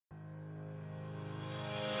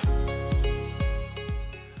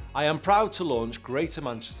I am proud to launch Greater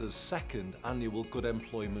Manchester's second annual Good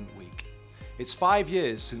Employment Week. It's 5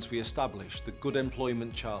 years since we established the Good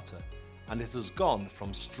Employment Charter, and it has gone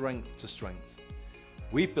from strength to strength.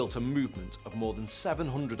 We've built a movement of more than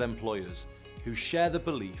 700 employers who share the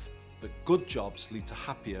belief that good jobs lead to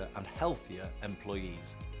happier and healthier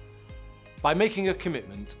employees. By making a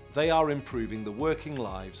commitment, they are improving the working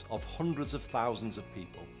lives of hundreds of thousands of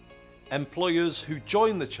people. Employers who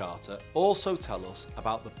join the Charter also tell us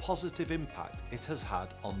about the positive impact it has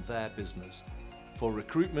had on their business for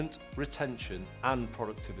recruitment, retention and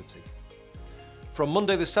productivity. From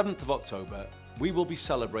Monday the 7th of October, we will be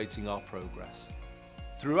celebrating our progress.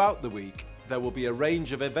 Throughout the week, there will be a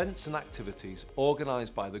range of events and activities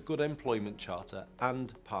organised by the Good Employment Charter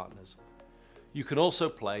and partners. You can also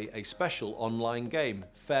play a special online game,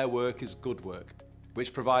 Fair Work is Good Work,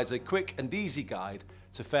 which provides a quick and easy guide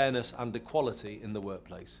to fairness and equality in the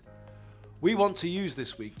workplace. We want to use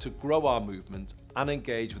this week to grow our movement and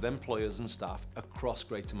engage with employers and staff across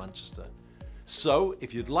Greater Manchester. So,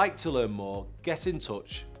 if you'd like to learn more, get in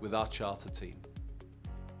touch with our Charter team.